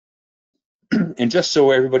And just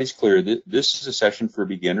so everybody's clear, this is a session for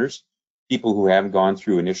beginners, people who haven't gone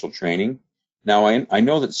through initial training. Now, I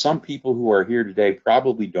know that some people who are here today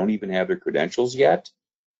probably don't even have their credentials yet,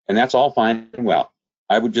 and that's all fine and well.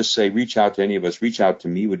 I would just say reach out to any of us. Reach out to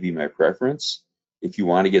me would be my preference. If you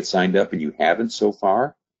want to get signed up and you haven't so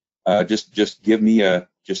far, just give me a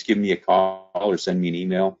call or send me an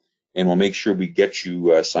email, and we'll make sure we get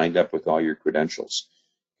you signed up with all your credentials.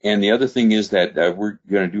 And the other thing is that we're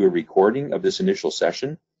going to do a recording of this initial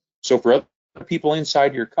session. So for other people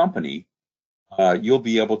inside your company, you'll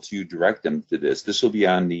be able to direct them to this. This will be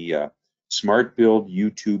on the SmartBuild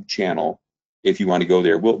YouTube channel. If you want to go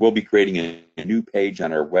there, we'll be creating a new page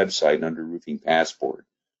on our website under Roofing Passport.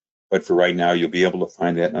 But for right now, you'll be able to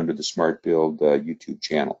find that under the SmartBuild YouTube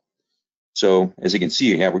channel. So as you can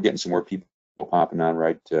see, we're getting some more people popping on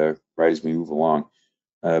right as we move along.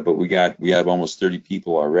 But we have almost 30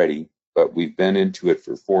 people already, but we've been into it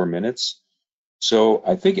for 4 minutes. So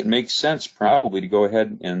I think it makes sense probably to go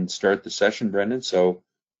ahead and start the session, Brendan. So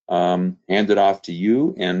hand it off to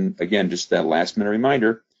you. And again, just that last minute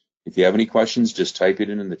reminder, if you have any questions, just type it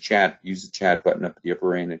in the chat. Use the chat button up at the upper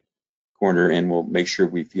right corner, and we'll make sure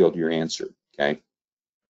we field your answer, okay?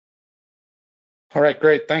 All right,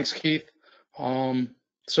 great. Thanks, Keith.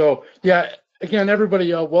 So yeah, again,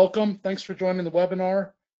 everybody, welcome. Thanks for joining the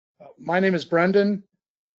webinar. My name is Brendan,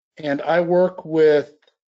 and I work with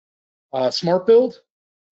SmartBuild.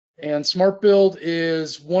 And SmartBuild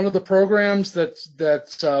is one of the programs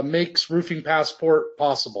that makes Roofing Passport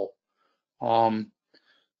possible.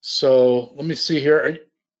 So let me see here.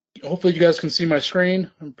 Hopefully you guys can see my screen.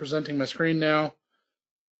 I'm presenting my screen now.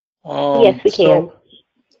 Yes, we can.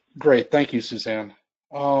 Great, thank you, Suzanne.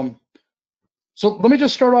 So let me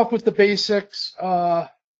just start off with the basics.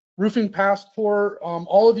 Roofing Passport,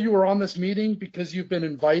 all of you are on this meeting because you've been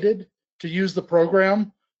invited to use the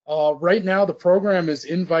program. Right now, the program is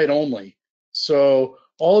invite only. So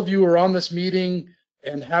all of you are on this meeting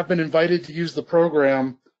and have been invited to use the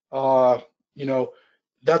program.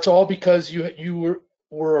 That's all because you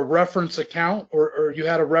were a reference account or you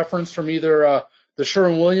had a reference from either the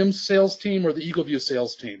Sherwin-Williams sales team or the Eagleview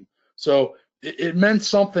sales team. So it meant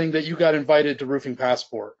something that you got invited to Roofing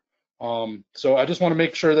Passport. So I just want to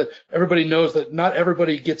make sure that everybody knows that not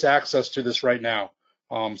everybody gets access to this right now.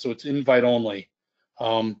 So it's invite only.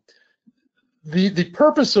 The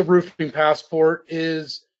purpose of Roofing Passport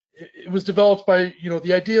is it was developed by,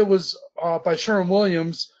 the idea was by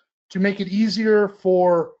Sherwin-Williams to make it easier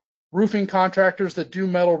for roofing contractors that do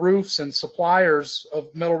metal roofs and suppliers of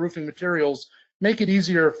metal roofing materials, make it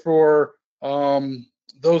easier for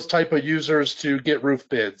those type of users to get roof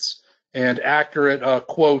bids and accurate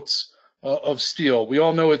quotes of steel. We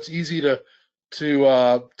all know it's easy to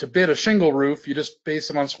bid a shingle roof. You just base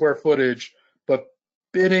it on square footage, but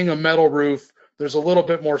bidding a metal roof, there's a little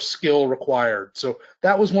bit more skill required. So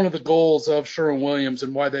that was one of the goals of Sherwin-Williams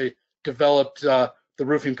and why they developed the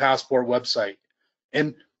Roofing Passport website.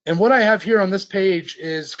 And what I have here on this page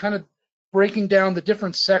is kind of breaking down the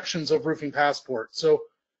different sections of Roofing Passport. So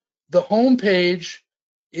the home page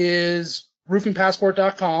is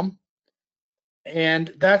roofingpassport.com,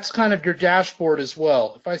 and that's kind of your dashboard as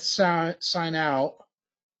well. If I sign out,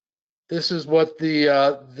 this is what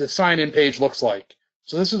the sign-in page looks like.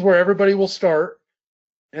 So this is where everybody will start,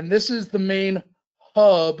 and this is the main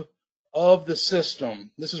hub of the system.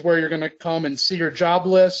 This is where you're going to come and see your job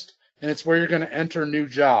list, and it's where you're going to enter new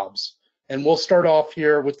jobs. And we'll start off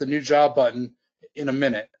here with the new job button in a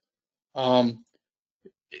minute.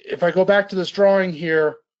 If I go back to this drawing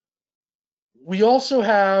here, we also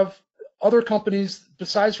have other companies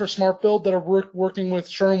besides for SmartBuild that are working with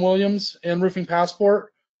Sherwin-Williams and Roofing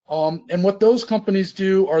Passport. And what those companies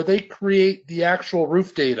do are they create the actual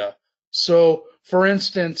roof data. So for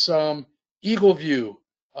instance, Eagleview,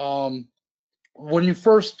 when you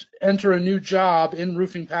first enter a new job in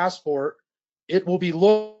Roofing Passport, it will be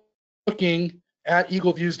looking at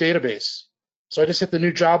Eagleview's database. So I just hit the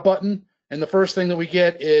new job button, and the first thing that we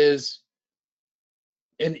get is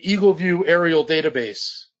an Eagleview aerial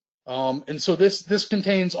database. And so this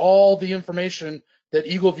contains all the information that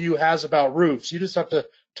Eagleview has about roofs. You just have to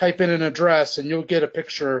type in an address and you'll get a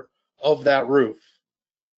picture of that roof.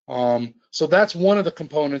 So that's one of the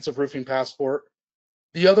components of Roofing Passport.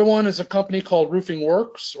 The other one is a company called Roofing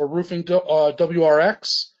Works or Roofing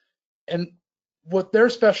WRX. And what their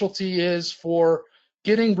specialty is for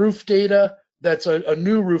getting roof data that's a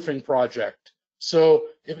new roofing project. So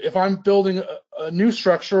if I'm building a new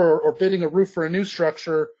structure or bidding a roof for a new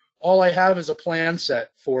structure, all I have is a plan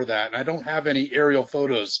set for that. And I don't have any aerial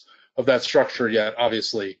photos of that structure yet,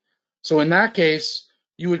 obviously. So in that case,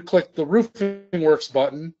 you would click the Roofing Works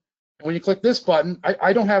button, And when you click this button,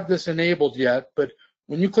 I don't have this enabled yet, but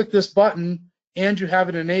when you click this button and you have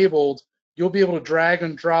it enabled, you'll be able to drag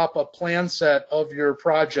and drop a plan set of your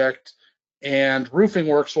project, and Roofing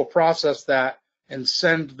Works will process that and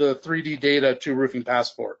send the 3D data to Roofing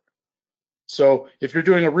Passport. So if you're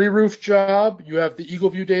doing a re-roof job, you have the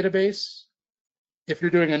Eagleview database. If you're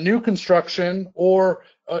doing a new construction or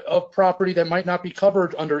a property that might not be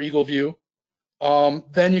covered under Eagleview,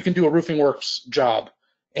 then you can do a Roofing Works job.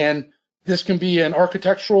 And this can be an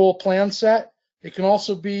architectural plan set. It can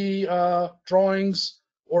also be drawings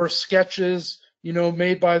or sketches,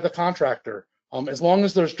 made by the contractor. As long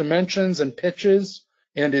as there's dimensions and pitches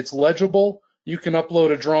and it's legible, you can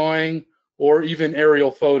upload a drawing or even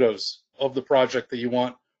aerial photos of the project that you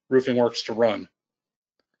want Roofing Works to run.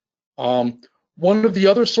 One of the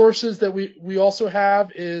other sources that we also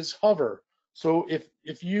have is Hover. So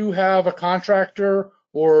if you have a contractor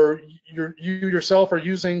or you yourself are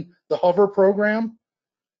using the Hover program,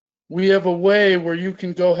 we have a way where you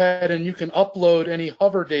can go ahead and you can upload any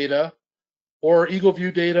Hover data or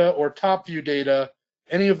Eagleview data or Top View data.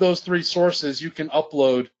 Any of those three sources you can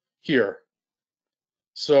upload here.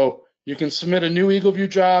 So you can submit a new Eagleview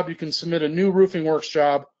job, you can submit a new Roofing Works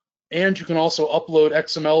job, and you can also upload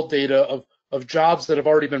XML data of jobs that have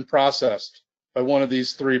already been processed by one of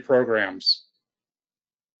these three programs.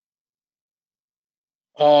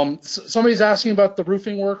 Somebody's asking about the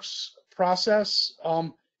Roofing Works process.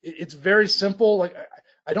 It's very simple. Like,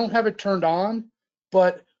 I don't have it turned on,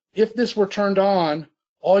 but if this were turned on,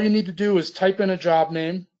 all you need to do is type in a job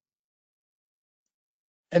name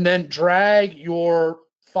and then drag your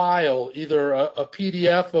file, either a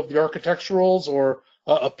PDF of the architecturals or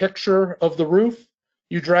a picture of the roof.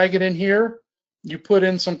 You drag it in here, you put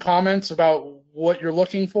in some comments about what you're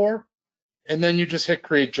looking for, and then you just hit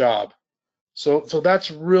create job. So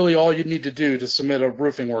that's really all you need to do to submit a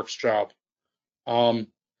Roofing Works job.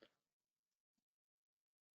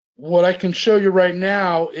 What I can show you right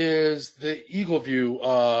now is the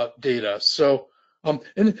Eagleview data. So,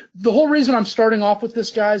 and the whole reason I'm starting off with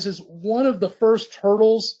this, guys, is one of the first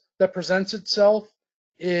hurdles that presents itself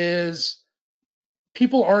is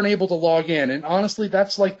people aren't able to log in. And honestly,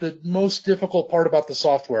 that's like the most difficult part about the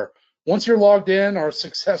software. Once you're logged in, our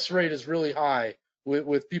success rate is really high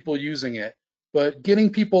with people using it. But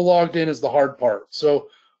getting people logged in is the hard part. So,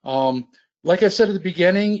 like I said at the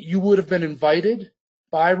beginning, you would have been invited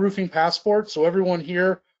by Roofing Passport. So everyone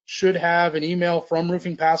here should have an email from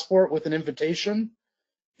Roofing Passport with an invitation.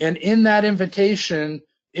 And in that invitation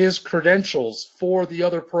is credentials for the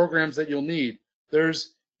other programs that you'll need.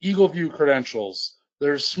 There's Eagleview credentials,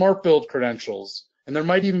 there's SmartBuild credentials, and there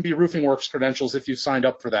might even be Roofing Works credentials if you signed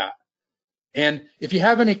up for that. And if you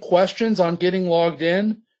have any questions on getting logged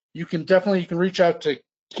in, you can reach out to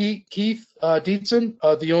Keith Dietzen,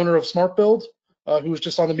 the owner of SmartBuild, who was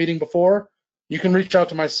just on the meeting before. You can reach out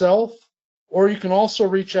to myself, or you can also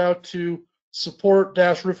reach out to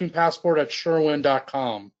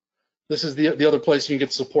support-roofingpassport@sherwin.com. This is the other place you can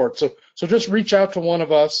get support. So just reach out to one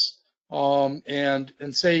of us and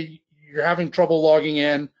say you're having trouble logging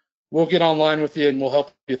in. We'll get online with you and we'll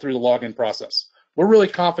help you through the login process. We're really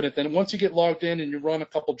confident that once you get logged in and you run a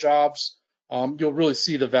couple jobs, you'll really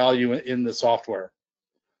see the value in the software.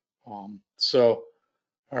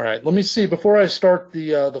 All right, let me see, before I start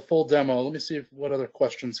the full demo, let me see what other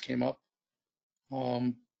questions came up.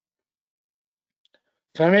 Can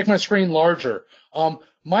I make my screen larger?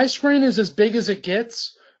 My screen is as big as it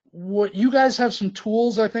gets. What you guys have some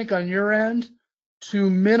tools, I think, on your end to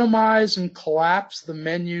minimize and collapse the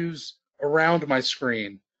menus around my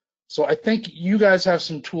screen. So I think you guys have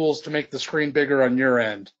some tools to make the screen bigger on your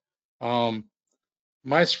end.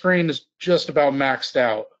 My screen is just about maxed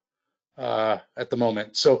out at the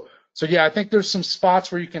moment. So yeah, I think there's some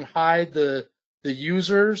spots where you can hide the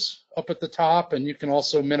users up at the top, and you can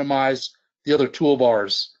also minimize the other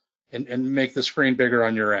toolbars and make the screen bigger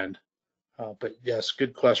on your end. But yes,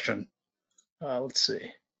 good question. Let's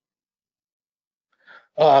see.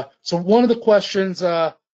 So one of the questions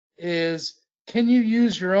is, can you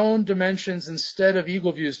use your own dimensions instead of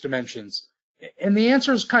Eagleview's dimensions? And the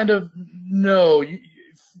answer is kind of no.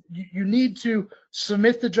 You need to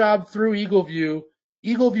submit the job through Eagleview.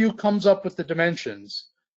 Eagleview comes up with the dimensions.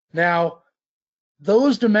 Now,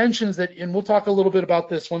 those dimensions and we'll talk a little bit about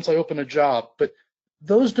this once I open a job, but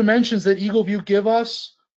those dimensions that Eagleview give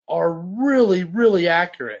us are really, really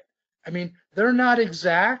accurate. I mean, they're not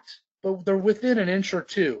exact, but they're within an inch or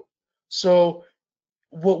two. So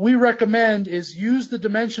what we recommend is use the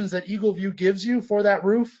dimensions that Eagleview gives you for that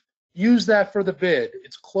roof. Use that for the bid.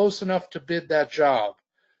 It's close enough to bid that job.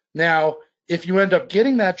 Now, if you end up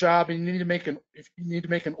getting that job and you need to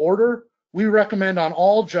make an order, we recommend on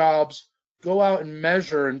all jobs, go out and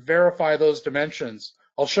measure and verify those dimensions.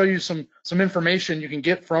 I'll show you some information you can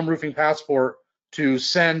get from Roofing Passport to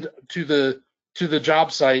send to the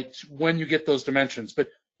job site when you get those dimensions. But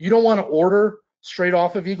you don't want to order straight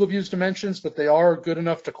off of Eagleview's dimensions, but they are good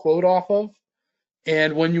enough to quote off of.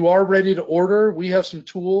 And when you are ready to order, we have some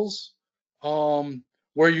tools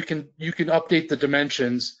where you can update the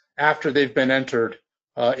dimensions after they've been entered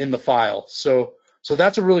in the file. So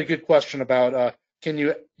that's a really good question about can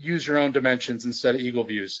you use your own dimensions instead of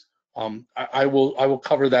Eagleview's. I will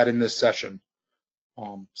cover that in this session.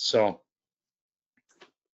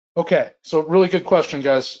 Okay, so really good question,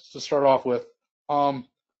 guys, to start off with.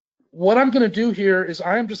 What I'm going to do here is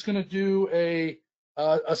I am just going to do a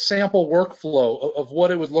sample workflow of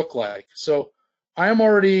what it would look like. So I'm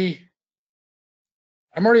already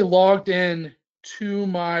logged in to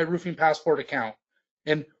my Roofing Passport account,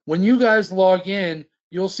 and when you guys log in,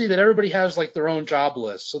 you'll see that everybody has like their own job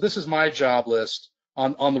list. So this is my job list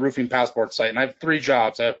on the Roofing Passport site, and I have 3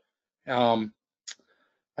 jobs. I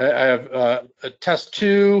have a test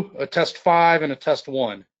 2, a test 5, and a test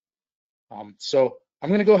 1. So I'm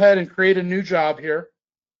going to go ahead and create a new job here.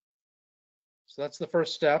 So that's the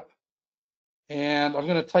first step. And I'm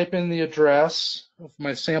going to type in the address of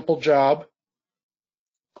my sample job.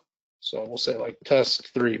 So we'll say like test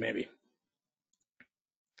 3 maybe.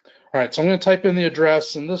 All right, so I'm going to type in the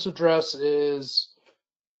address, and this address is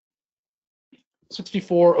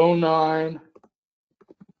 6409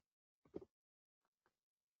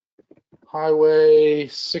 Highway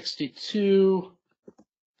 62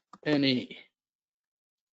 NE.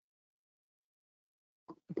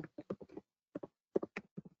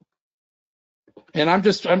 And I'm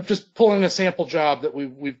just pulling a sample job that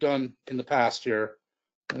we've done in the past here,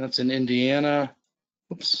 and that's in Indiana.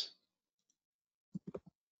 Oops.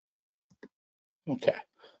 Okay.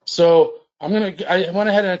 So I went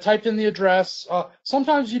ahead and I typed in the address.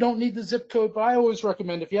 Sometimes you don't need the zip code, but I always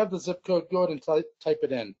recommend if you have the zip code, go ahead and type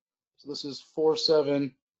it in. So this is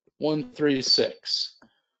 47136.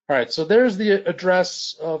 All right. So there's the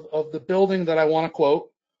address of the building that I want to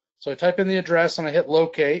quote. So I type in the address and I hit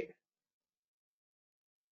locate.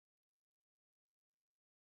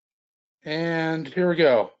 And here we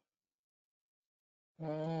go.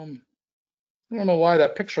 I don't know why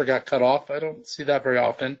that picture got cut off. I don't see that very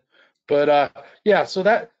often. But yeah, so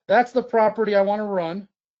that's the property I want to run.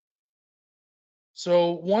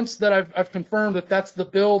 So once that I've confirmed that that's the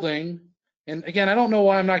building, and again, I don't know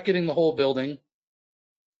why I'm not getting the whole building.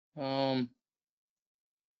 There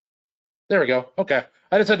we go. Okay.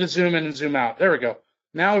 I just had to zoom in and zoom out. There we go.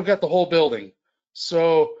 Now we've got the whole building.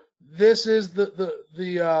 So this is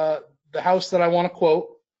the house that I want to quote.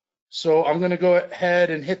 So I'm going to go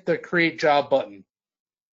ahead and hit the create job button.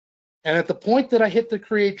 And at the point that I hit the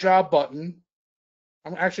create job button,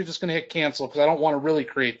 I'm actually just going to hit cancel because I don't want to really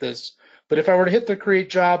create this. But if I were to hit the create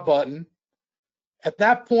job button, at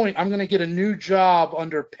that point, I'm going to get a new job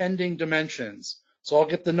under pending dimensions. So I'll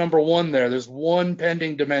get the number 1 there. There's 1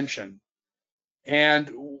 pending dimension.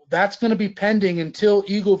 And that's going to be pending until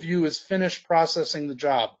Eagleview is finished processing the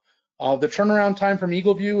job. The turnaround time from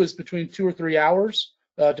Eagleview is between 2 or 3 hours,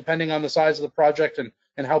 depending on the size of the project and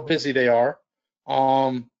how busy they are.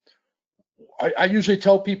 I usually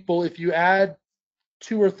tell people if you add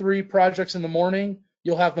 2 or 3 projects in the morning,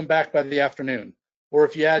 you'll have them back by the afternoon. Or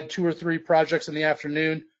if you add 2 or 3 projects in the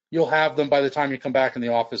afternoon, you'll have them by the time you come back in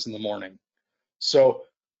the office in the morning. So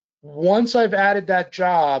once I've added that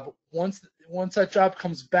job, once that job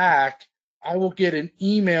comes back, I will get an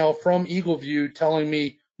email from Eagleview telling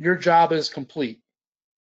me your job is complete.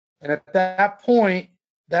 And at that point,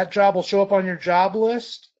 that job will show up on your job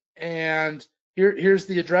list, and here's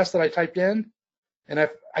the address that I typed in. And if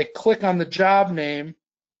I click on the job name,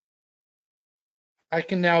 I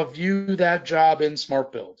can now view that job in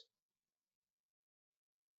SmartBuild.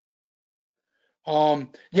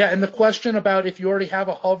 Yeah, and the question about if you already have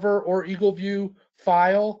a Hover or Eagleview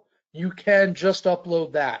file, you can just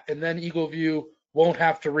upload that, and then Eagleview won't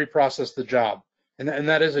have to reprocess the job. And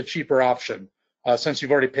that is a cheaper option since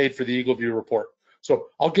you've already paid for the Eagleview report. So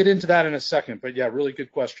I'll get into that in a second, but yeah, really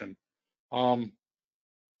good question.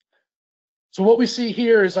 So what we see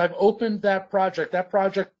here is I've opened that project that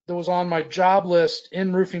was on my job list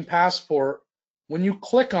in Roofing Passport. When you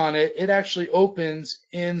click on it, it actually opens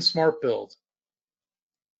in SmartBuild.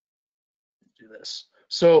 Do this.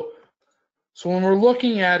 So when we're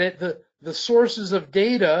looking at it, the sources of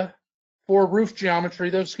data for roof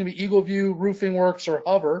geometry, those can be Eagleview, Roofing Works, or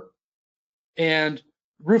Hover. And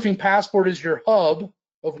Roofing Passport is your hub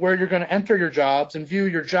of where you're going to enter your jobs and view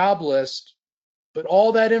your job list But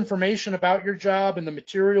all that information about your job and the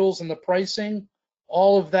materials and the pricing,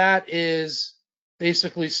 all of that is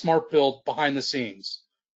basically SmartBuild behind the scenes.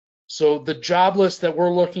 So the job list that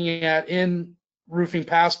we're looking at in Roofing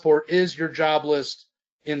Passport is your job list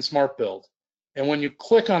in SmartBuild. And when you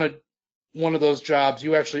click on one of those jobs,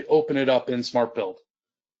 you actually open it up in SmartBuild.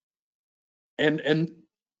 And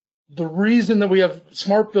the reason that we have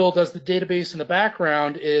SmartBuild as the database in the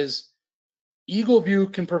background is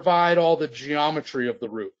Eagleview can provide all the geometry of the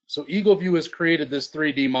roof. So Eagleview has created this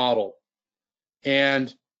 3D model,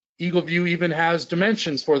 and Eagleview even has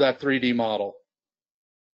dimensions for that 3D model.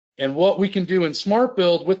 And what we can do in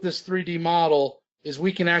SmartBuild with this 3D model is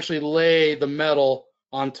we can actually lay the metal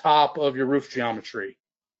on top of your roof geometry.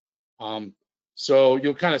 So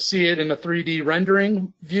you'll kind of see it in the 3D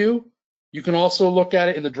rendering view. You can also look at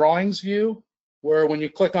it in the drawings view, where when you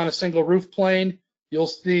click on a single roof plane, you'll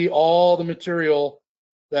see all the material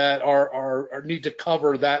that are need to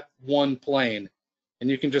cover that one plane. And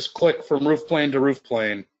you can just click from roof plane to roof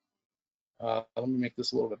plane. Let me make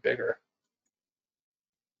this a little bit bigger.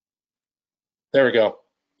 There we go.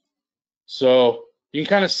 So you can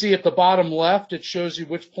kind of see at the bottom left, it shows you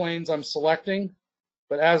which planes I'm selecting.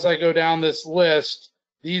 But as I go down this list,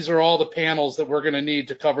 these are all the panels that we're going to need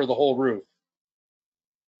to cover the whole roof.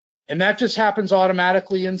 And that just happens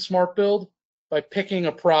automatically in SmartBuild by picking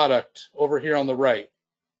a product over here on the right.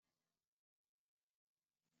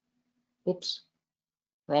 Whoops,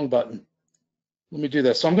 wrong button. Let me do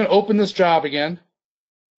this. So I'm going to open this job again.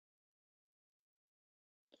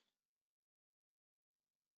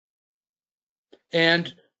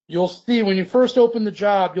 And you'll see when you first open the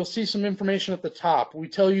job, you'll see some information at the top. We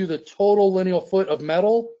tell you the total lineal foot of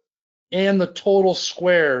metal and the total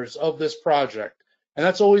squares of this project. And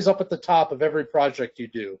that's always up at the top of every project you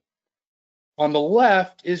do. On the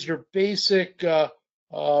left is your basic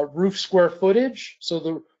roof square footage.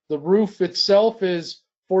 So the roof itself is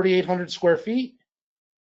 4,800 square feet.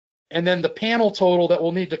 And then the panel total that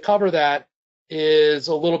we'll need to cover that is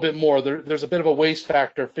a little bit more. There's a bit of a waste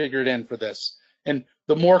factor figured in for this. And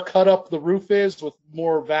the more cut up the roof is with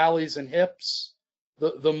more valleys and hips,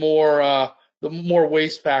 the more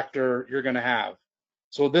waste factor you're going to have.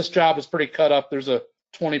 So this job is pretty cut up. There's a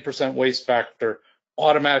 20% waste factor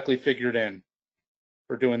automatically figured in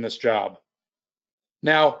for doing this job.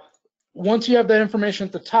 Now, once you have that information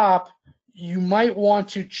at the top, you might want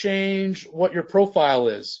to change what your profile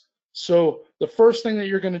is. So the first thing that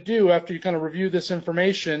you're going to do after you kind of review this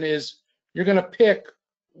information is you're going to pick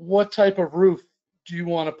what type of roof do you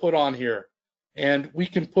want to put on here. And we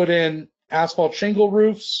can put in asphalt shingle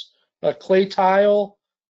roofs, clay tile,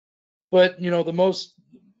 but you know most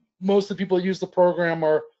of the people that use the program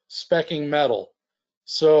are speccing metal.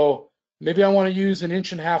 So maybe I want to use an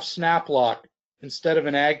 1.5-inch snap lock instead of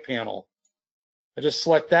an ag panel. I just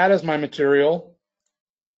select that as my material,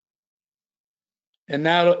 and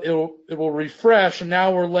now it will refresh, and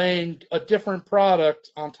now we're laying a different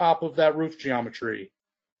product on top of that roof geometry.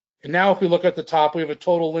 And now if we look at the top, we have a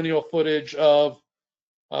total lineal footage of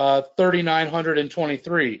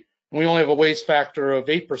 3,923. And we only have a waste factor of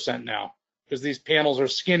 8% now because these panels are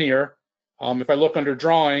skinnier. If I look under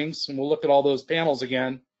drawings, and we'll look at all those panels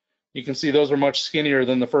again, you can see those are much skinnier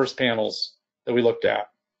than the first panels that we looked at.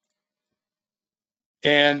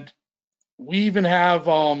 And we even have,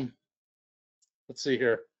 let's see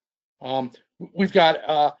here, we've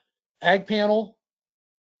got ag panel,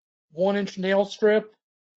 1-inch nail strip,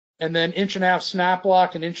 and then 1.5-inch snap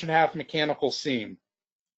lock and 1.5-inch mechanical seam.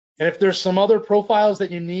 And if there's some other profiles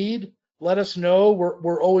that you need, let us know.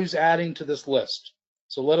 We're always adding to this list.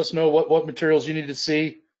 So let us know what materials you need to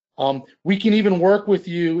see. We can even work with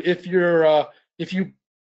you if you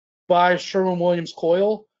buy Sherwin-Williams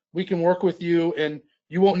coil. We can work with you, and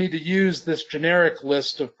you won't need to use this generic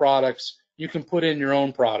list of products. You can put in your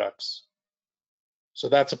own products. So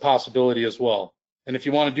that's a possibility as well. And if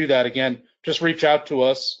you want to do that, again, just reach out to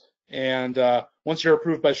us. And once you're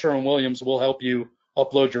approved by Sherwin-Williams, we'll help you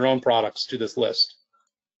upload your own products to this list.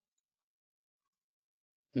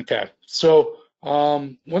 Okay, so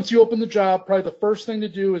once you open the job, probably the first thing to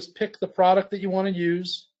do is pick the product that you want to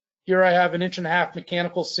use. Here I have an 1.5-inch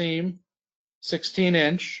mechanical seam,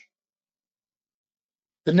 16-inch.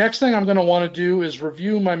 The next thing I'm going to want to do is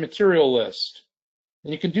review my material list.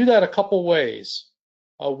 And you can do that a couple ways.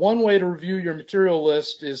 One way to review your material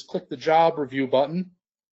list is click the job review button.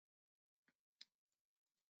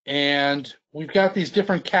 And we've got these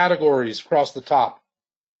different categories across the top.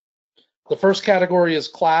 The first category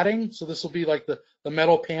is cladding. So this will be like the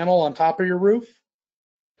metal panel on top of your roof.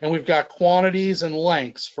 And we've got quantities and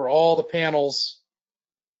lengths for all the panels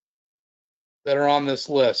that are on this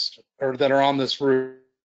list or that are on this roof.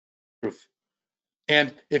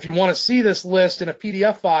 And if you want to see this list in a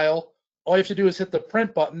PDF file, all you have to do is hit the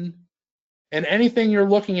print button, and anything you're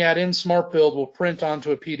looking at in SmartBuild will print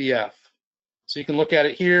onto a PDF. So you can look at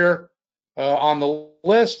it here on the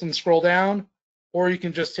list and scroll down, or you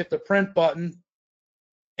can just hit the print button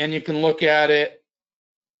and you can look at it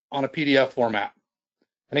on a PDF format.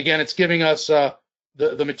 And again, it's giving us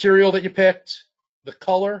the material that you picked, the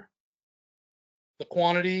color, the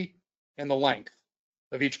quantity, and the length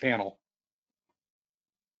of each panel.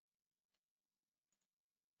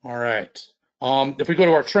 All right. If we go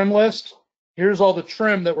to our trim list, here's all the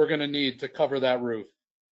trim that we're going to need to cover that roof.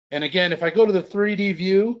 And again, if I go to the 3D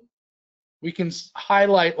view, we can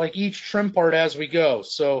highlight like each trim part as we go.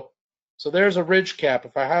 So there's a ridge cap.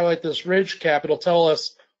 If I highlight this ridge cap, it'll tell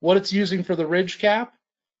us what it's using for the ridge cap.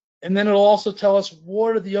 And then it'll also tell us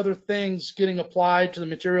what are the other things getting applied to the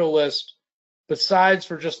material list besides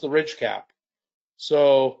for just the ridge cap.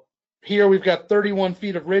 So here we've got 31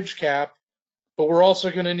 feet of ridge cap, but we're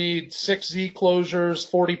also going to need 6 Z closures,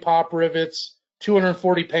 40 pop rivets,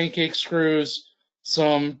 240 pancake screws,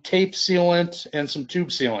 some tape sealant, and some tube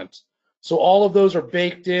sealant. So all of those are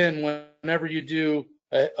baked in whenever you do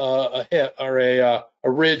a hip or a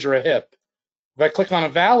ridge or a hip. If I click on a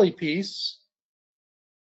valley piece,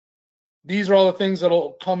 these are all the things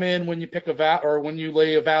that'll come in when you pick when you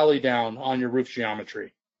lay a valley down on your roof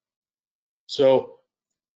geometry. So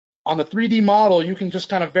on the 3D model, you can just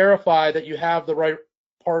kind of verify that you have the right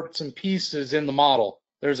parts and pieces in the model.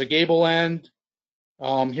 There's a gable end.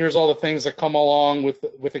 Here's all the things that come along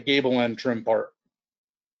with a gable end trim part.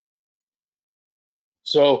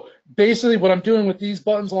 So basically what I'm doing with these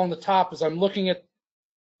buttons along the top is I'm looking at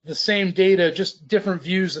the same data, just different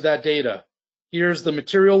views of that data. Here's the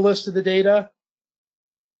material list of the data,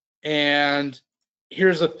 and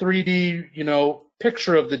here's a 3D,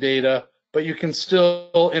 picture of the data, but you can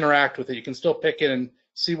still interact with it. You can still pick it and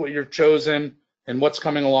see what you've chosen and what's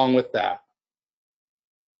coming along with that.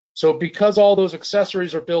 So because all those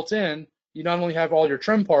accessories are built in, you not only have all your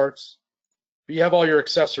trim parts, but you have all your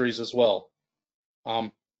accessories as well.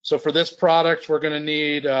 So for this product, we're going to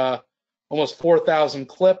need almost 4,000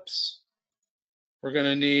 clips. We're going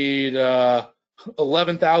to need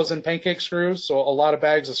 11,000 pancake screws, so a lot of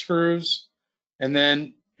bags of screws, and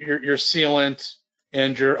then your sealant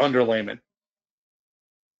and your underlayment.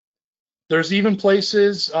 There's even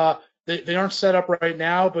places, they aren't set up right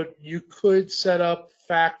now, but you could set up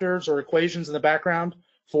factors or equations in the background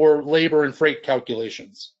for labor and freight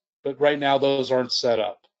calculations. But right now, those aren't set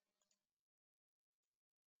up.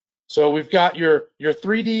 So we've got your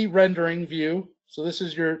 3D rendering view. So this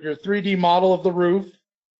is your 3D model of the roof.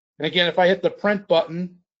 And again, if I hit the print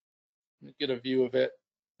button, let me get a view of it.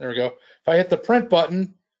 There we go. If I hit the print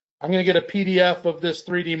button, I'm going to get a PDF of this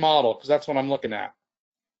 3D model because that's what I'm looking at.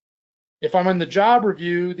 If I'm in the job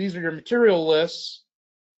review, these are your material lists.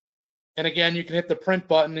 And again, you can hit the print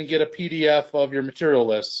button and get a PDF of your material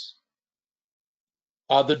lists.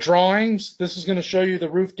 The drawings, this is going to show you the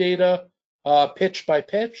roof data pitch by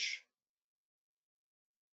pitch.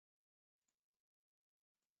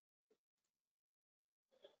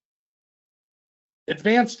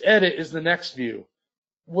 Advanced Edit is the next view.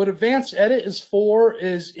 What Advanced Edit is for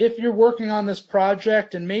is if you're working on this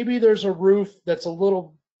project and maybe there's a roof that's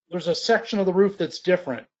there's a section of the roof that's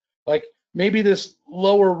different. Like maybe this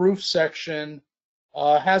lower roof section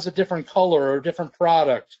has a different color or a different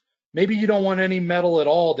product. Maybe you don't want any metal at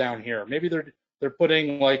all down here. Maybe they're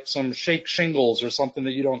putting like some shake shingles or something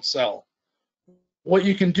that you don't sell. What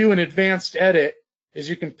you can do in Advanced Edit is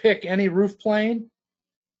you can pick any roof plane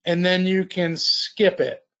and then you can skip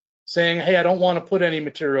it, saying, hey, I don't want to put any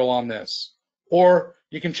material on this. Or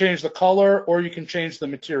you can change the color or you can change the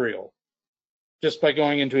material just by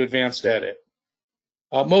going into Advanced Edit.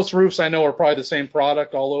 Most roofs I know are probably the same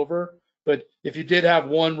product all over, but if you did have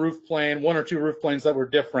one roof plane, one or two roof planes that were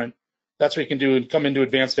different, that's what you can do and come into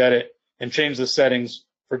Advanced Edit and change the settings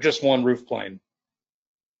for just one roof plane.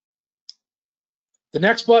 The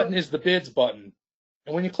next button is the bids button.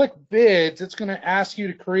 And when you click bids, it's going to ask you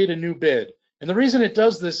to create a new bid. And the reason it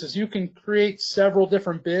does this is you can create several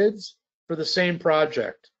different bids for the same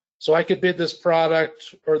project. So I could bid this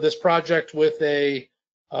product or this project with a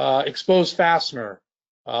exposed fastener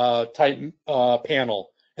type panel.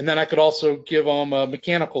 And then I could also give them a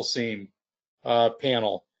mechanical seam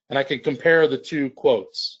panel. And I can compare the two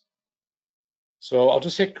quotes. So I'll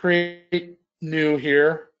just hit create new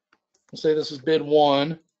here. Let's say this is bid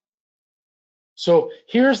 1. So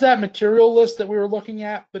here's that material list that we were looking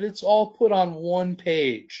at, but it's all put on one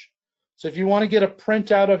page. So if you want to get a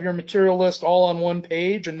printout of your material list all on one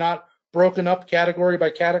page and not broken up category by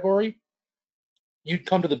category, you'd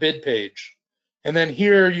come to the bid page. And then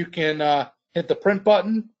here you can hit the print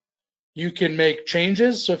button. You can make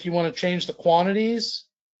changes. So if you want to change the quantities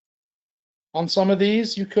on some of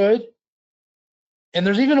these, you could. And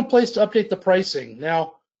there's even a place to update the pricing.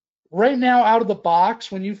 Now, right now, out of the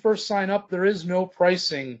box, when you first sign up, there is no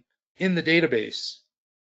pricing in the database.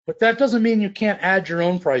 But that doesn't mean you can't add your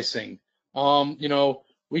own pricing. You know,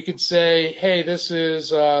 we could say, hey, this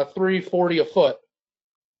is $340 a foot.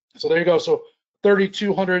 So there you go. So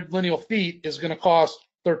 3,200 lineal feet is going to cost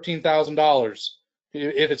 $13,000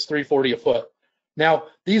 if it's $340 a foot. Now,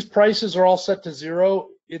 these prices are all set to 0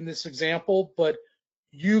 in this example, but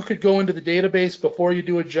you could go into the database before you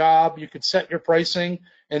do a job. You could set your pricing,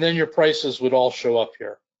 and then your prices would all show up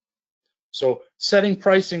here. So setting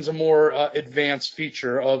pricing is a more advanced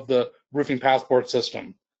feature of the Roofing Passport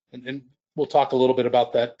system, and we'll talk a little bit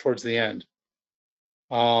about that towards the end.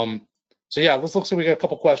 So yeah, let's look. So we got a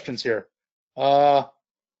couple questions here. So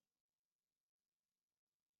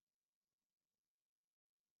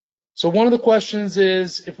one of the questions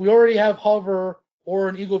is, if we already have Hover or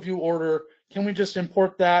an Eagleview order, can we just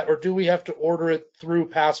import that, or do we have to order it through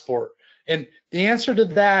Passport? And the answer to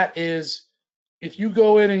that is, if you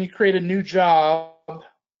go in and you create a new job,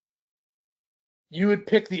 you would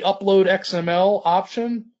pick the Upload XML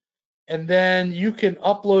option, and then you can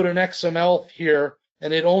upload an XML here,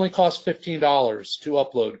 and it only costs $15 to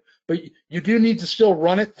upload. But you do need to still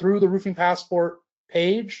run it through the Roofing Passport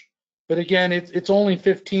page. But again, it's only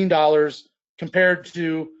 $15 compared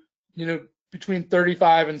to, you know, between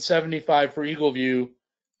 $35 and $75 for Eagleview,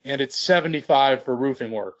 and it's $75 for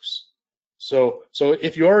Roofing Works. So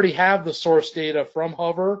if you already have the source data from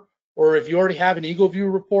Hover, or if you already have an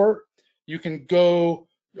Eagleview report, you can go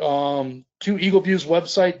to Eagleview's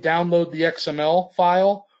website, download the XML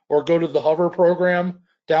file, or go to the Hover program,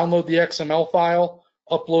 download the XML file,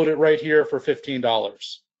 upload it right here for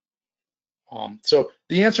 $15. So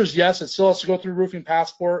the answer is yes, it still has to go through Roofing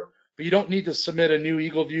Passport, but you don't need to submit a new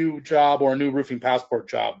Eagleview job or a new Roofing Passport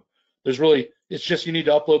job. It's just you need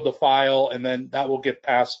to upload the file, and then that will get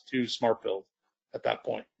passed to SmartBuild at that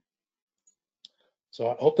point. So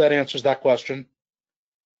I hope that answers that question.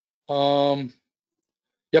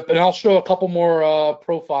 Yep, and I'll show a couple more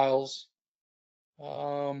profiles.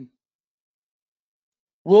 Will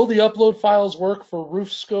the upload files work for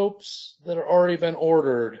roof scopes that are already been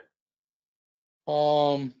ordered?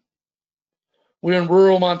 We're in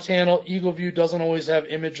rural Montana. Eagleview doesn't always have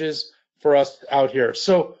images for us out here.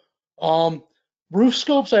 So roof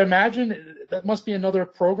scopes, I imagine that must be another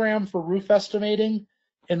program for roof estimating.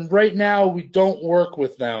 And right now we don't work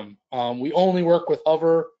with them. We only work with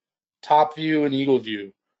Hover, TopView, and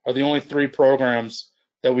Eagleview are the only 3 programs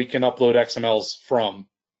that we can upload XMLs from.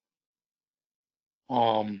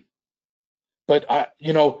 But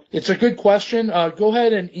you know, it's a good question. Go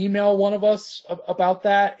ahead and email one of us about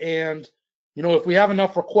that, and you know, if we have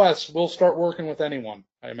enough requests, we'll start working with anyone,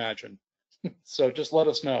 I imagine. So just let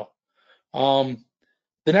us know.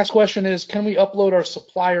 The next question is, can we upload our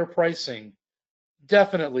supplier pricing?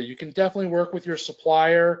 Definitely. You can definitely work with your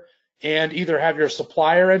supplier and either have your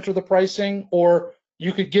supplier enter the pricing, or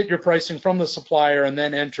you could get your pricing from the supplier and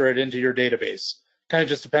then enter it into your database. Kind of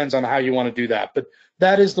just depends on how you want to do that. But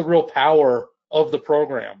that is the real power of the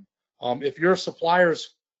program. If your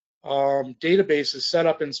supplier's database is set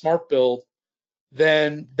up in SmartBuild,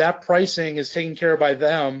 then that pricing is taken care of by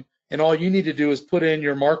them, and all you need to do is put in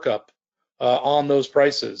your markup on those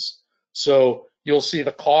prices. So you'll see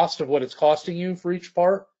the cost of what it's costing you for each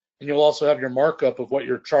part, and you'll also have your markup of what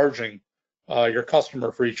you're charging your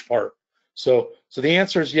customer for each part. So the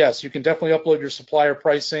answer is yes, you can definitely upload your supplier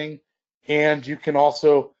pricing, and you can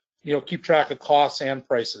also, you know, keep track of costs and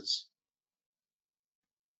prices.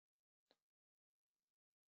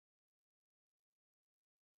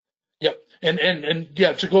 Yep, and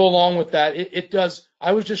yeah, to go along with that, it does.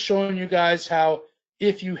 I was just showing you guys how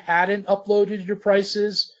if you hadn't uploaded your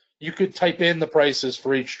prices, you could type in the prices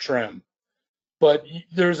for each trim. But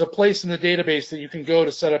there's a place in the database that you can go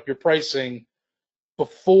to set up your pricing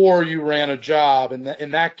before you ran a job, and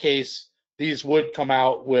in that case, these would come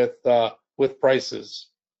out with prices.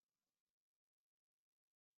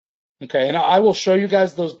 Okay, and I will show you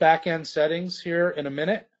guys those back-end settings here in a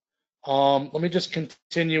minute. Let me just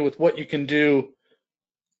continue with what you can do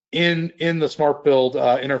in the SmartBuild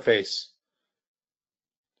interface.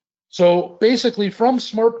 So basically, from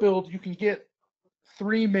SmartBuild, you can get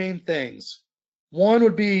 3 main things. One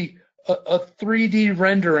would be a 3D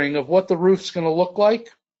rendering of what the roof's going to look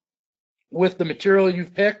like with the material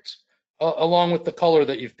you've picked, along with the color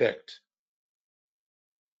that you've picked.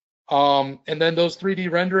 And then those 3D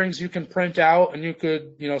renderings you can print out and you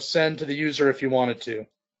could, send to the user if you wanted to.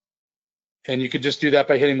 And you could just do that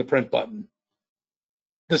by hitting the print button.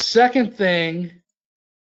 The second thing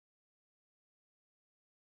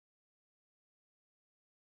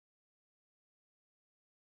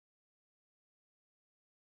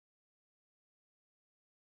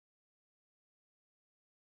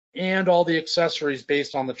and all the accessories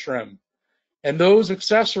based on the trim. And those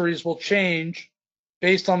accessories will change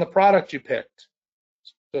based on the product you picked.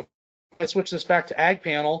 So if I switch this back to Ag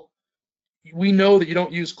Panel, we know that you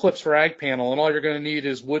don't use clips for Ag Panel, and all you're going to need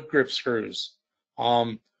is wood grip screws.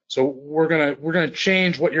 So we're gonna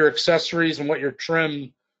change what your accessories and what your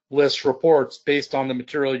trim list reports based on the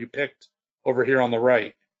material you picked over here on the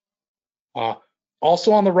right.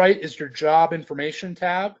 Also on the right is your job information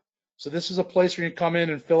tab. So this is a place where you come in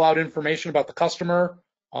and fill out information about the customer,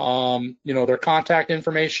 their contact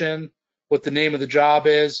information, what the name of the job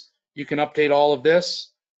is. You can update all of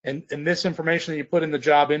this, and this information that you put in the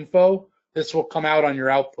job info, this will come out on your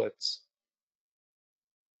outputs.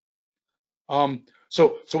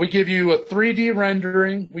 So we give you a 3D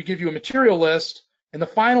rendering, we give you a material list, and the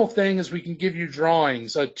final thing is we can give you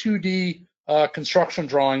drawings, 2D construction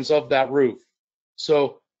drawings of that roof.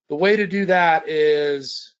 So the way to do that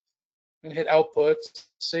is I'm going to hit outputs,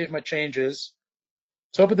 save my changes.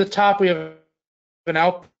 So up at the top we have an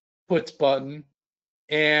outputs button,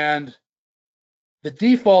 and the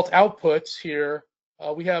default outputs here,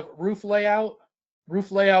 we have roof layout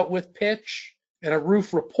with pitch, and a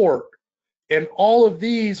roof report. And all of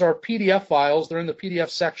these are PDF files. They're in the PDF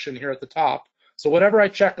section here at the top. So whatever I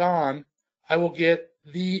check on, I will get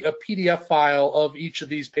a PDF file of each of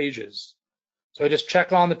these pages. So I just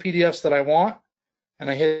check on the PDFs that I want,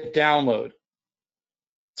 and I hit download.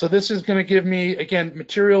 So this is going to give me, again,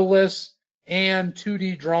 material lists and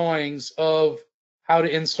 2D drawings of how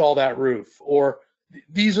to install that roof. Or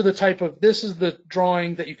these are this is the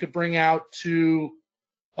drawing that you could bring out to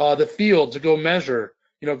the field to go measure.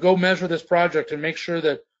 Go measure this project and make sure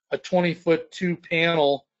that a 20-foot 2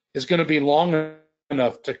 panel is going to be long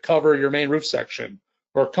enough to cover your main roof section,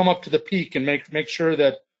 or come up to the peak and make sure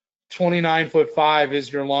that 29-foot 5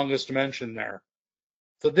 is your longest dimension there.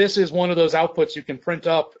 So this is one of those outputs you can print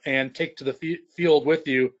up and take to the field with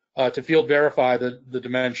you to field verify the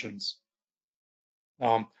dimensions.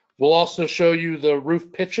 We'll also show you the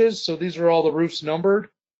roof pitches. So these are all the roofs numbered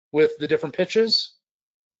with the different pitches.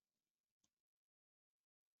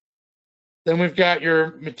 Then we've got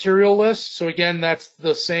your material list. So again, that's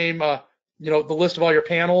the same, the list of all your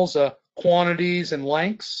panels, quantities and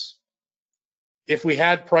lengths. If we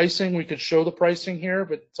had pricing, we could show the pricing here,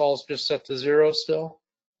 but it's all just set to 0 still.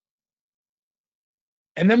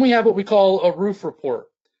 And then we have what we call a roof report.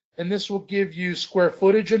 And this will give you square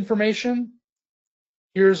footage information.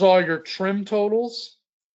 Here's all your trim totals.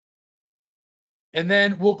 And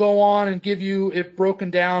then we'll go on and give you it broken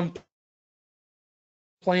down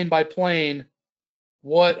plane by plane,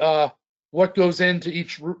 what goes into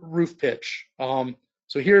each roof pitch. So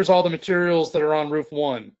here's all the materials that are on roof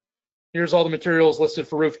 1. Here's all the materials listed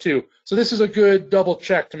for roof 2. So this is a good double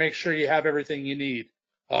check to make sure you have everything you need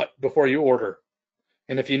before you order,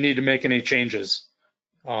 and if you need to make any changes.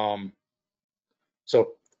 So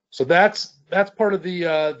that's part of the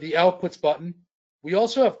outputs button. We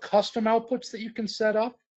also have custom outputs that you can set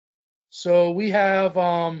up. So we have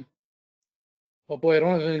oh boy, I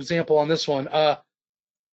don't have an example on this one.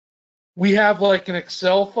 We have like an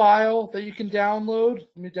Excel file that you can download.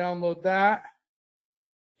 Let me download that.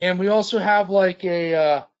 And we also have like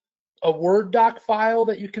a Word doc file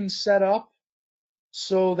that you can set up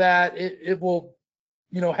so that it will,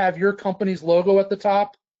 have your company's logo at the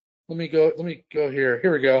top. Let me go here.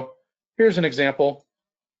 Here we go. Here's an example.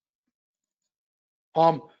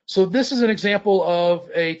 So this is an example of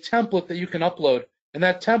a template that you can upload, and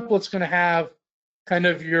that template's going to have kind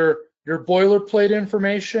of your boilerplate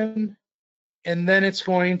information, and then it's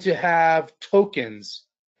going to have tokens,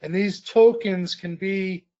 and these tokens can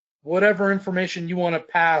be whatever information you want to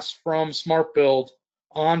pass from SmartBuild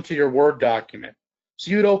onto your Word document.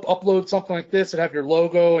 So you'd upload something like this and have your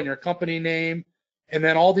logo and your company name, and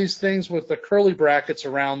then all these things with the curly brackets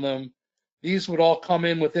around them, these would all come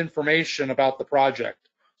in with information about the project.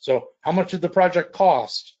 So how much did the project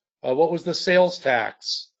cost? What was the sales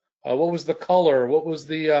tax? What was the color? What was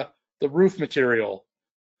the roof material?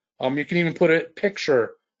 You can even put a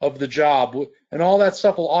picture of the job, and all that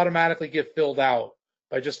stuff will automatically get filled out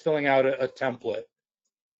by just filling out a template.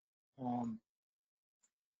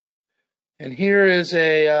 And here is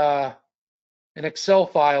an Excel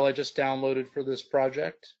file I just downloaded for this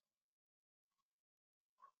project.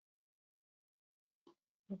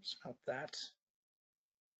 Oops, not that.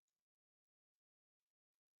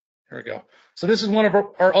 There we go. So this is one of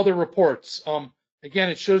our other reports. Again,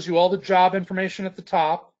 it shows you all the job information at the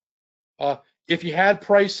top. If you had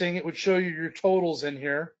pricing, it would show you your totals in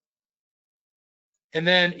here. And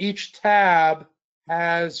then each tab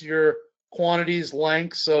has your quantities,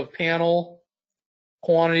 lengths of panel,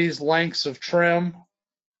 quantities, lengths of trim,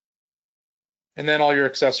 and then all your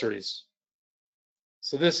accessories.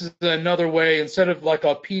 So this is another way, instead of like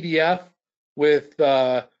a PDF with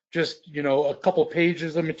just, you know, a couple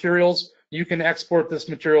pages of materials, you can export this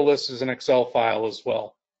material list as an Excel file as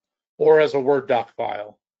well, or as a Word doc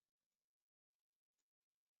file.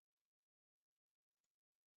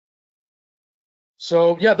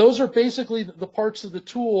 So yeah, those are basically the parts of the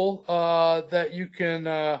tool that you can,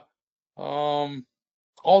 all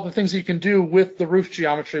the things that you can do with the roof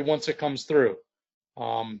geometry once it comes through.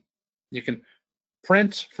 You can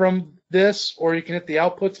print from this, or you can hit the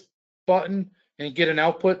outputs button and get an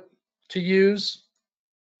output to use.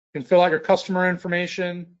 You can fill out your customer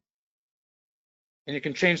information, and you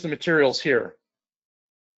can change the materials here.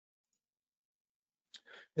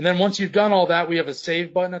 And then once you've done all that, we have a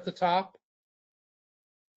save button at the top.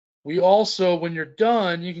 We also, when you're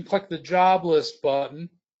done, you can click the job list button,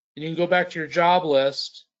 and you can go back to your job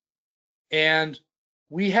list. And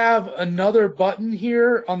we have another button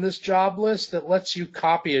here on this job list that lets you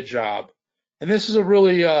copy a job. And this is a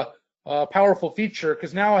really powerful feature,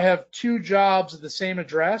 because now I have two jobs at the same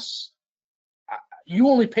address. You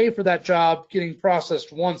only pay for that job getting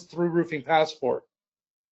processed once through Roofing Passport.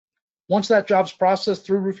 Once that job's processed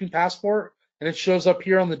through Roofing Passport and it shows up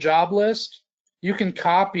here on the job list, you can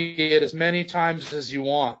copy it as many times as you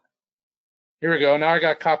want. Here we go. Now I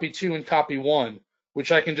got copy 2 and copy 1,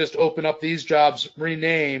 which I can just open up these jobs,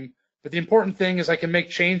 rename. But the important thing is I can make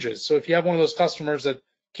changes. So if you have one of those customers that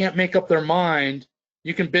can't make up their mind,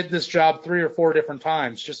 you can bid this job 3 or 4 different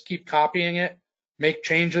times. Just keep copying it, make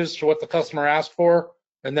changes to what the customer asked for,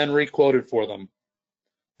 and then re-quote it for them.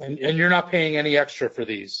 And you're not paying any extra for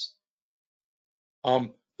these.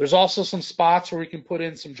 There's also some spots where we can put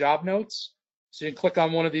in some job notes. So you can click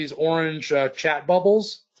on one of these orange chat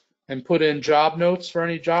bubbles and put in job notes for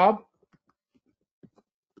any job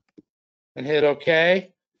and hit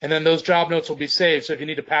OK. And then those job notes will be saved. So if you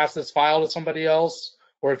need to pass this file to somebody else,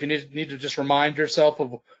 or if you need to just remind yourself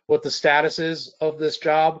of what the status is of this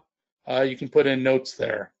job, you can put in notes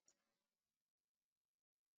there.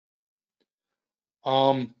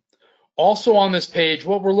 Also on this page,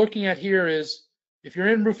 what we're looking at here is, if you're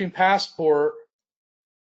in Roofing Passport,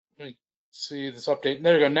 let me see this update.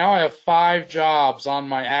 There you go. Now I have 5 jobs on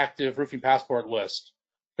my active Roofing Passport list.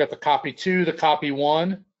 I've got the copy 2, the copy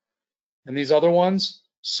 1, and these other ones.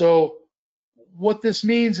 So what this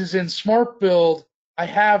means is in SmartBuild, I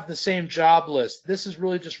have the same job list. This is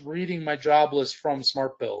really just reading my job list from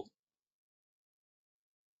SmartBuild.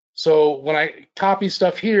 So when I copy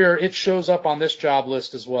stuff here, it shows up on this job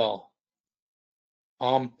list as well.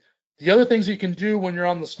 The other things you can do when you're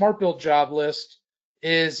on the SmartBuild job list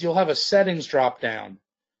is you'll have a settings drop down.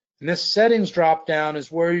 And this settings drop down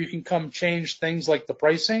is where you can come change things like the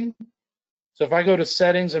pricing. So if I go to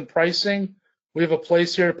settings and pricing, we have a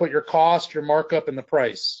place here to put your cost, your markup, and the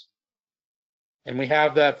price. And we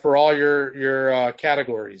have that for all your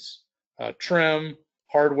categories: trim,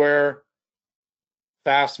 hardware,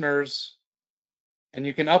 fasteners. And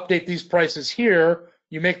you can update these prices here.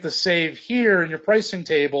 You make the save here in your pricing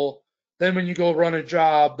table. Then when you go run a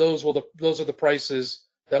job, those are the prices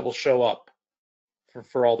that will show up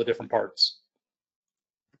for all the different parts.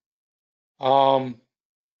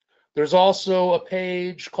 There's also a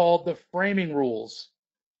page called the framing rules.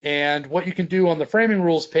 And what you can do on the framing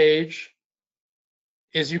rules page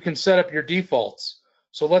is you can set up your defaults.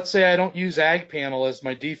 So let's say I don't use ag panel as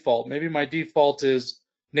my default. Maybe my default is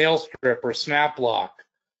nail strip or snap lock.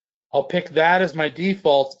 I'll pick that as my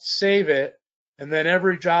default, save it, and then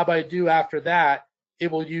every job I do after that, it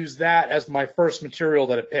will use that as my first material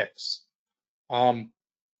that it picks.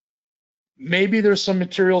 Maybe there's some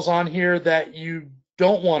materials on here that you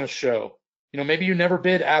don't want to show. You know, maybe you never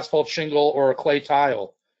bid asphalt shingle or a clay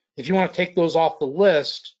tile. If you want to take those off the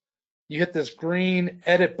list, you hit this green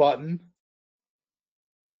edit button,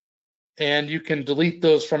 and you can delete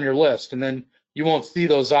those from your list, and then you won't see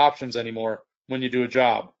those options anymore when you do a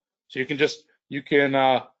job. So you can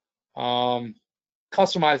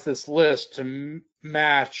customize this list to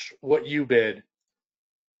match what you bid.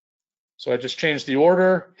 So I just changed the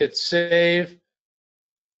order, hit save.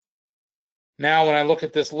 Now when I look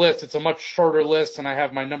at this list, it's a much shorter list, and I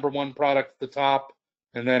have my #1 product at the top,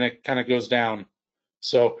 and then it kind of goes down.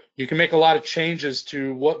 So you can make a lot of changes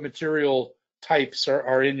to what material types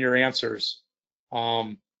are in your answers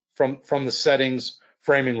from the settings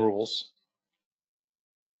framing rules.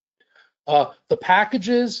 The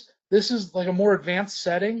packages, this is like a more advanced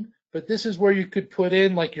setting, but this is where you could put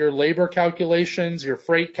in like your labor calculations, your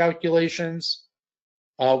freight calculations.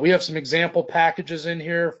 We have some example packages in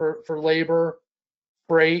here for labor,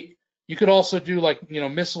 freight. You could also do like,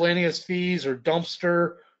 miscellaneous fees or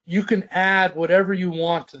dumpster. You can add whatever you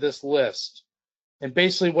want to this list. And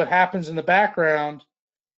basically what happens in the background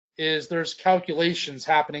is there's calculations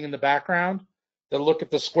happening in the background that look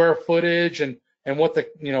at the square footage and what the,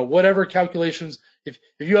 whatever calculations, if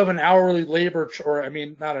you have an hourly labor, or I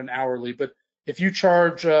mean, not an hourly, but if you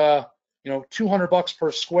charge, $200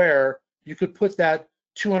 per square, you could put that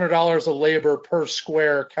 $200 of labor per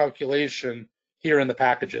square calculation here in the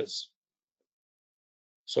packages.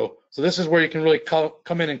 So this is where you can really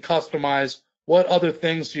come in and customize what other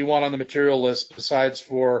things do you want on the material list besides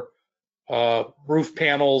for roof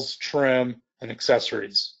panels, trim, and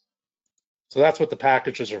accessories. So that's what the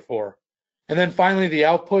packages are for. And then finally, the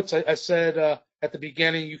outputs. I said at the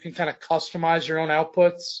beginning, you can kind of customize your own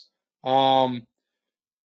outputs.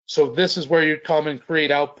 So this is where you'd come and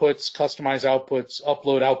create outputs, customize outputs,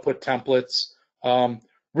 upload output templates.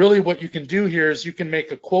 Really what you can do here is you can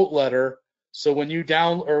make a quote letter. So when you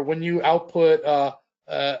output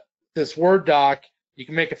this Word doc, you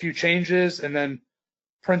can make a few changes and then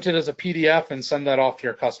print it as a PDF and send that off to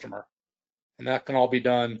your customer. And that can all be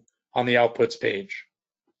done on the outputs page.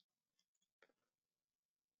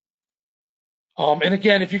 And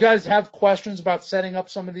again, if you guys have questions about setting up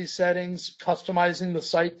some of these settings, customizing the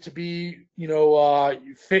site to be,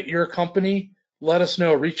 fit your company, let us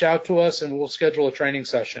know. Reach out to us and we'll schedule a training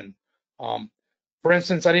session. For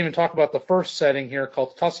instance, I didn't even talk about the first setting here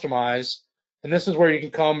called Customize. And this is where you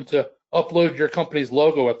can come to upload your company's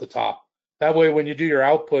logo at the top. That way, when you do your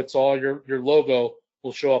outputs, all your logo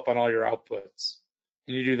will show up on all your outputs.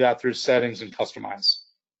 And you do that through Settings and Customize.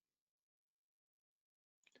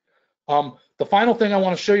 The final thing I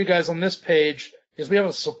want to show you guys on this page is we have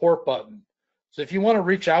a support button. So if you want to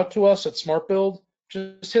reach out to us at SmartBuild,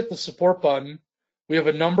 just hit the support button. We have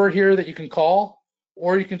a number here that you can call,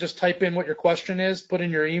 or you can just type in what your question is, put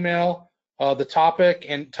in your email, the topic,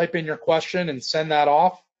 and type in your question and send that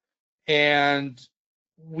off. And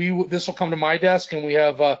this will come to my desk, and we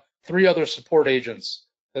have 3 other support agents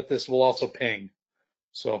that this will also ping.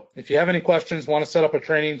 So if you have any questions, want to set up a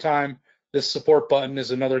training time, this support button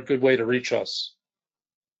is another good way to reach us.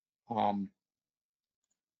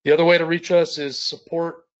 The other way to reach us is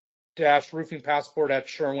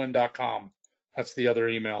support-roofingpassport@sherwin.com. That's the other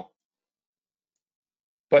email.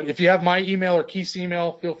 But if you have my email or Keith's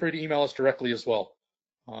email, feel free to email us directly as well.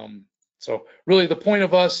 So really the point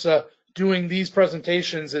of us doing these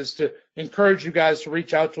presentations is to encourage you guys to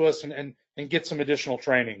reach out to us and get some additional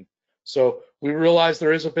training. So we realize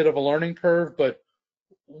there is a bit of a learning curve, but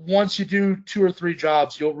once you do 2 or 3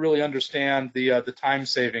 jobs, you'll really understand the time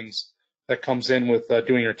savings that comes in with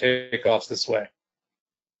doing your takeoffs this way.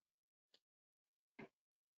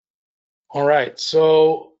 All right,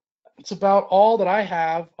 so that's about all that I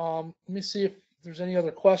have. Let me see if there's any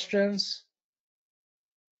other questions.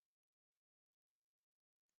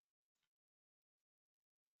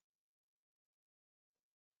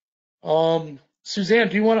 Suzanne,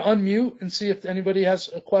 do you want to unmute and see if anybody has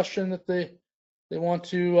a question that they want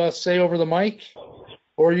to say over the mic?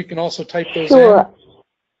 Or you can also type those Sure. in.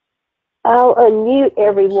 I'll unmute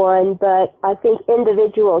everyone, but I think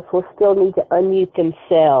individuals will still need to unmute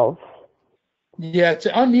themselves. Yeah, to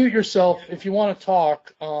unmute yourself, if you want to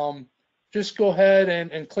talk, just go ahead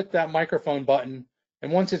and click that microphone button.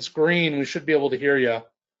 And once it's green, we should be able to hear you.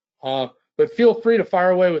 But feel free to fire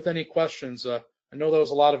away with any questions. I know that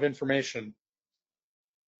was a lot of information.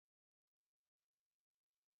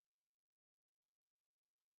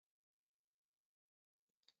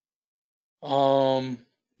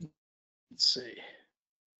 Let's see.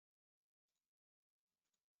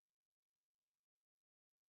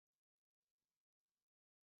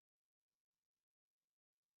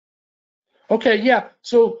 Okay, yeah.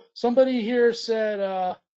 So somebody here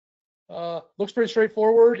said, looks pretty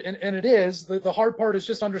straightforward, and it is. The hard part is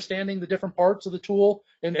just understanding the different parts of the tool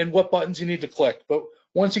and what buttons you need to click. But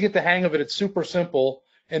once you get the hang of it, it's super simple.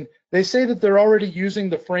 And they say that they're already using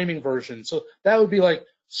the framing version. So that would be like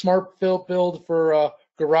SmartBuild for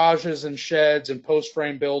garages and sheds and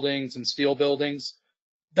post-frame buildings and steel buildings.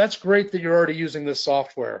 That's great that you're already using this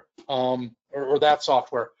software or that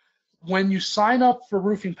software. When you sign up for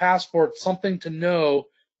Roofing Passport, something to know,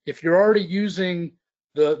 if you're already using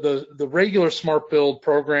the regular SmartBuild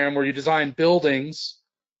program where you design buildings,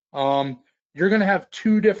 you're going to have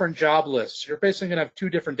two different job lists. You're basically going to have two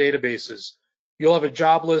different databases. You'll have a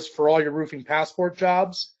job list for all your roofing passport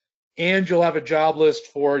jobs, and you'll have a job list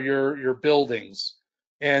for your buildings.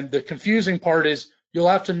 And the confusing part is you'll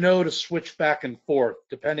have to know to switch back and forth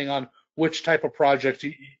depending on which type of project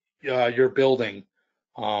you're building.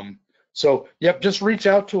 So, yep, just reach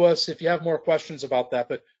out to us if you have more questions about that.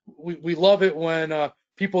 But we love it when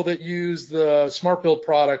people that use the SmartBuild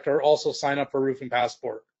product are also sign up for Roofing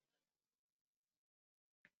Passport.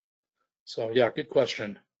 So, yeah, good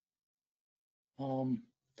question.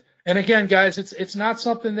 And again, guys, it's not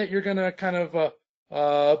something that you're going to kind of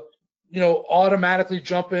automatically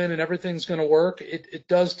jump in and everything's going to work. It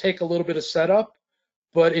does take a little bit of setup,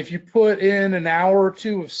 but if you put in an hour or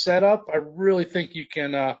two of setup, I really think you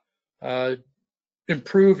can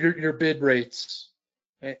improve your bid rates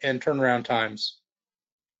and turnaround times.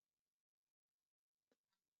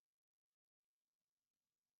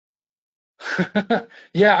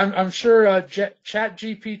 Yeah, I'm sure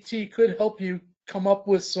ChatGPT could help you come up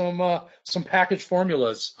with some package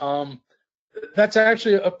formulas. That's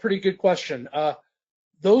actually a pretty good question.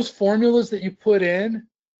 Those formulas that you put in,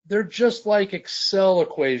 they're just like Excel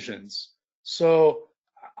equations. So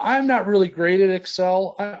I'm not really great at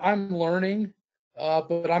Excel. I'm learning,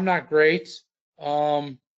 but I'm not great.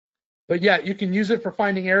 But yeah, you can use it for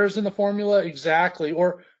finding errors in the formula, exactly.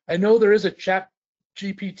 Or I know there is a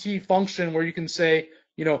ChatGPT function where you can say,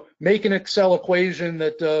 make an Excel equation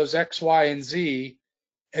that does X, Y, and Z,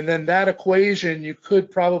 and then that equation you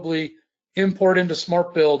could probably import into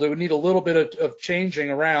SmartBuild. It would need a little bit of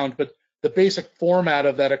changing around, but the basic format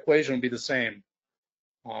of that equation would be the same.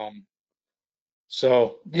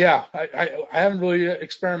 So yeah, I haven't really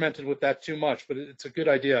experimented with that too much, but it's a good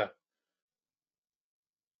idea.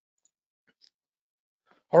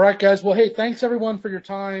 All right, guys. Well, hey, thanks everyone for your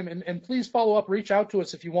time, and please follow up. Reach out to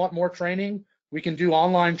us if you want more training. We can do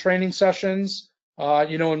online training sessions,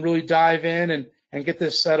 and really dive in and get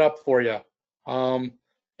this set up for you.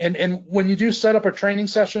 And when you do set up a training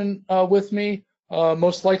session with me,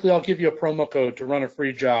 most likely I'll give you a promo code to run a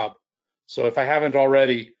free job. So if I haven't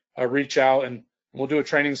already, reach out and we'll do a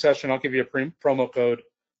training session. I'll give you a promo code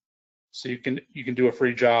so you can do a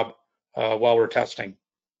free job while we're testing.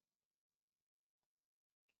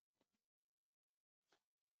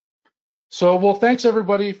 So, well, thanks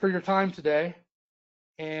everybody for your time today,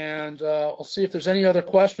 and I'll see if there's any other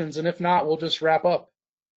questions, and if not, we'll just wrap up.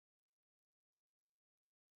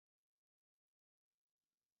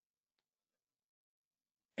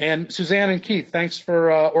 And Suzanne and Keith, thanks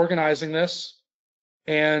for organizing this.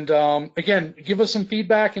 And again, give us some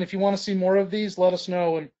feedback, and if you want to see more of these, let us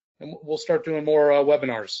know, and we'll start doing more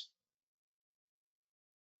webinars.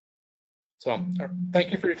 So,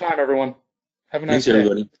 thank you for your time, everyone. Have a nice day. Thanks,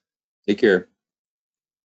 everybody. Take care.